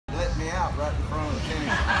out right in front of the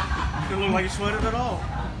finish. Didn't look like you sweated at all.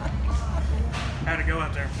 How'd it go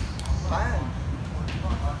out there? Fine.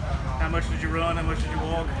 How much did you run? How much did you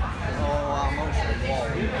walk? Oh, I mostly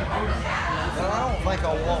walked. But I don't think I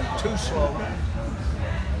walked too slow.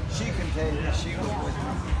 She can tell you she was with me.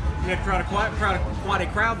 You had quite a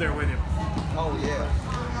crowd there with you. Oh, yeah.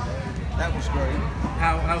 That was great.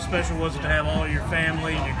 How special was it to have all your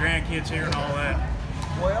family and your grandkids here and all that?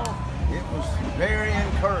 Well, it was very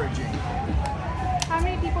encouraging. How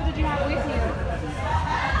many people did you have with you?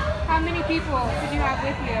 How many people did you have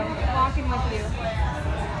with you, walking with you?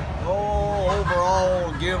 Oh,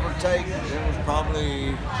 overall, give or take, there was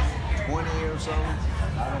probably 20 or so.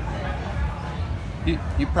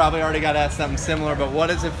 You probably already got asked something similar, but what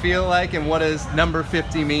does it feel like and what does number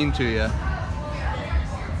 50 mean to you?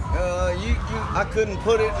 I couldn't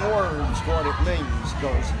put it in words what it means,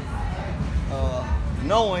 because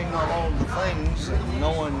knowing all the things and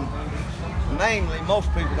knowing, namely, most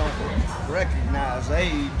people don't recognize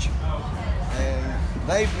age, and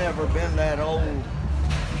they've never been that old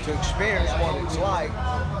to experience what it's like,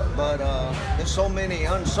 but there's so many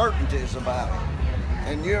uncertainties about it,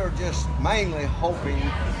 and you're just mainly hoping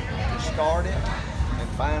to start it and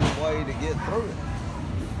find a way to get through it,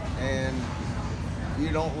 and you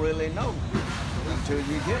don't really know until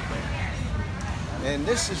you get there. And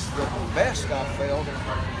this is the best I've felt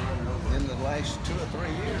in the last 2 or 3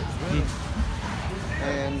 years, really.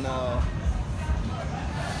 And I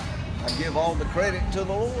give all the credit to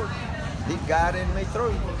the Lord. He guided me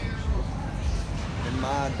through, and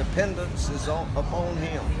my dependence is upon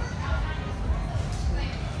Him.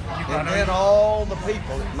 And then all the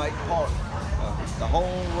people that make part of the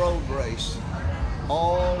whole road race,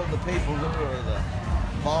 all of the people who are the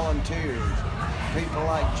volunteers, people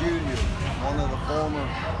like Julia, one of the former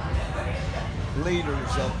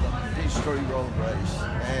leaders of the Peachtree road race,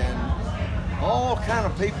 and all kind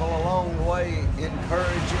of people along the way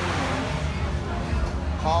encouraging and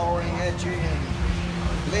hollering at you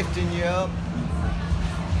and lifting you up.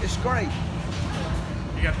 It's great.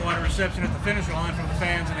 You got quite a reception at the finish line from the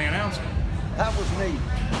fans and the announcer. That was neat.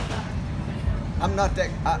 I'm not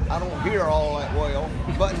that, I don't hear all that well,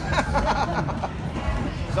 but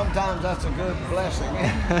sometimes that's a good blessing.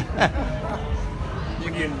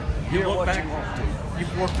 You can hear what you want to.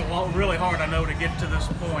 You've worked really hard, I know, to get to this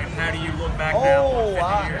point. How do you look back now? Oh,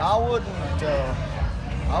 50 years?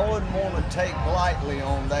 I wouldn't want to take lightly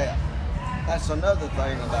on that. That's another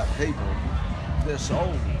thing about people this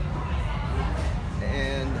old,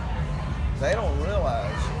 and they don't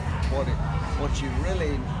realize what you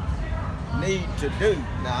really need to do.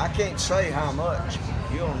 Now, I can't say how much.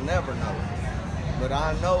 You'll never know. But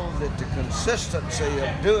I know that the consistency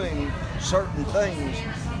of doing certain things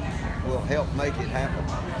will help make it happen.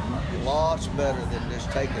 Lots better than just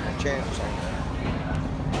taking a chance on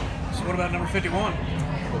that. So what about number 51?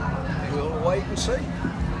 We'll wait and see.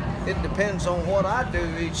 It depends on what I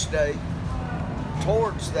do each day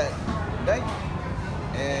towards that date.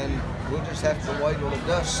 And we'll just have to wait till the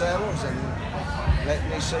dust settles and let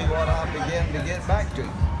me see what I begin to get back to.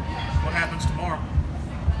 What happens tomorrow?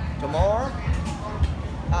 Tomorrow,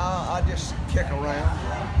 I just kick around.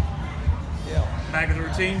 Yeah. Back to the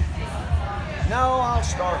routine? No, I'll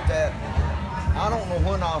start that. I don't know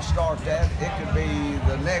when I'll start that. It could be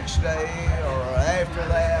the next day or after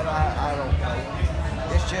that. I don't know.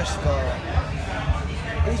 It's just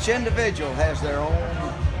each individual has their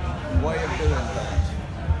own way of doing things.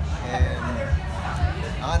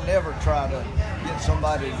 And I never try to get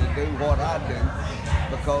somebody to do what I do,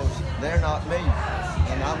 because they're not me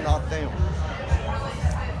and I'm not them.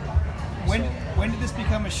 When did this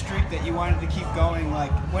become a streak that you wanted to keep going?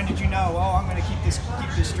 Like, when did you know, oh, I'm going to keep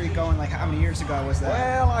this streak going? Like, how many years ago was that?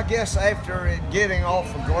 Well, I guess after it getting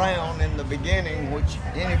off the ground in the beginning, which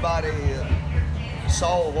anybody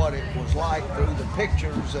saw what it was like through the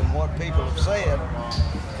pictures and what people have said,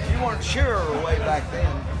 you weren't sure way back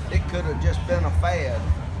then. It could have just been a fad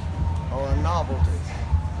or a novelty,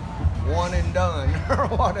 one and done or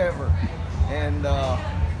whatever. And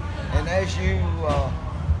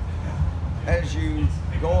as you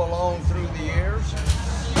go along through the years,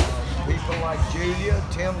 people like Julia,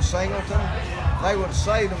 Tim Singleton, they would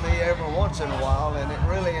say to me every once in a while, and it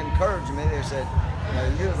really encouraged me. They said,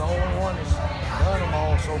 "You're the only one that's done them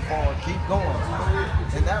all so far. Keep going."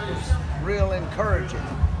 And that was real encouraging.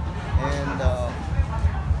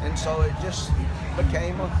 And so it just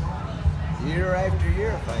became a year after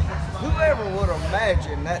year thing. Whoever would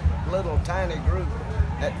imagine that little tiny group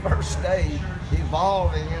that first day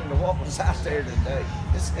evolving into what was out there today?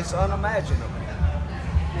 It's unimaginable.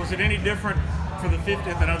 Was it any different for the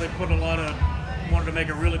 50th? I know they put a lot of wanted to make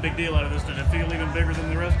a really big deal out of this? Did it feel even bigger than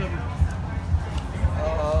the rest of them?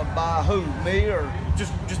 By who? Me or?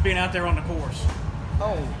 Just being out there on the course.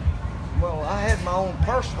 Oh, well, I had my own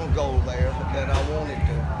personal goal there that I wanted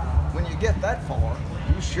to. When you get that far,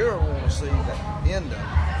 you sure want to see the end of it.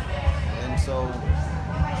 And so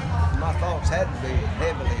my thoughts had to be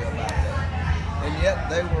heavily about that. And yet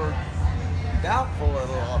they were doubtful at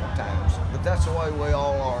a lot of times. But that's the way we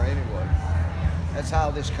all are anyway. That's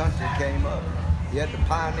how this country came up. You had to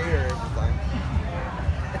pioneer everything.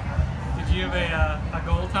 Did you have a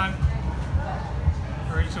goal time?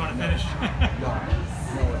 Or you just want to finish? No,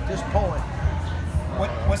 at this point.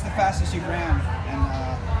 What's the fastest you've ran?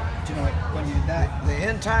 And do you know when you did that? The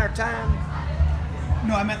entire time?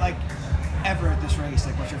 No, I meant like ever at this race.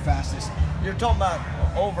 Like, what's your fastest? You're talking about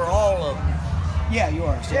overall of them. Yeah,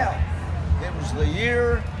 yours. Yeah. It was the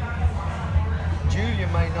year, Julia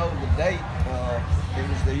may know the date, it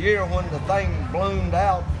was the year when the thing bloomed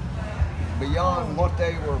out beyond what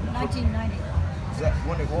they were. 1990. Is that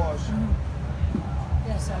when it was?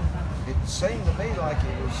 Yes, I remember. It seemed to me like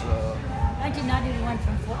it was. 1990 went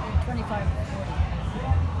from 25 to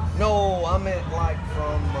 40. No, I meant like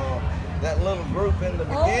from that little group in the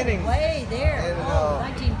beginning. Oh, way there. And,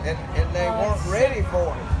 and they weren't 19, ready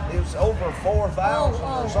for it. It was over 4,000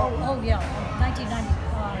 or something. Oh, yeah, 1990.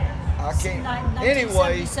 I can't.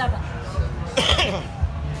 Anyway, 1977.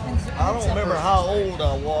 I don't remember how old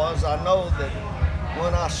I was. I know that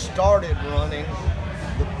when I started running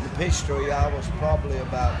the Peachtree, I was probably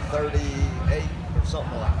about 38 or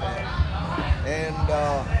something like that.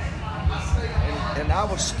 And I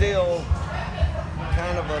was still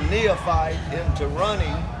kind of a neophyte into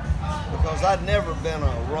running because I'd never been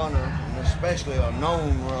a runner, and especially a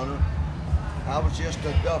known runner. I was just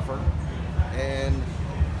a duffer, and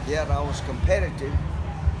yet I was competitive,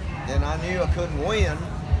 and I knew I couldn't win,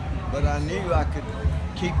 but I knew I could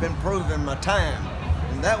keep improving my time,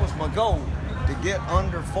 and that was my goal, to get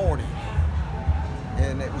under 40.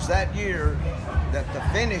 And it was that year that the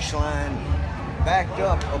finish line backed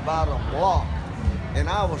up about a block, and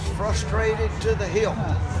I was frustrated to the hilt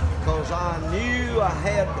because I knew I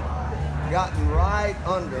had gotten right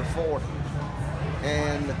under 40,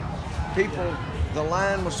 and people, the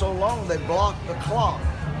line was so long they blocked the clock.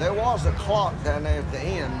 There was a clock down there at the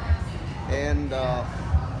end, and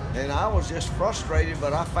I was just frustrated,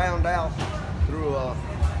 but I found out through a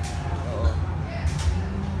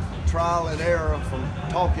trial and error from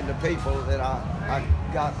talking to people that I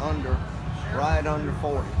got right under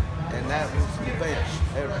 40, and that was the best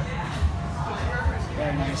ever.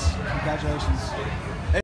 Very nice. Congratulations.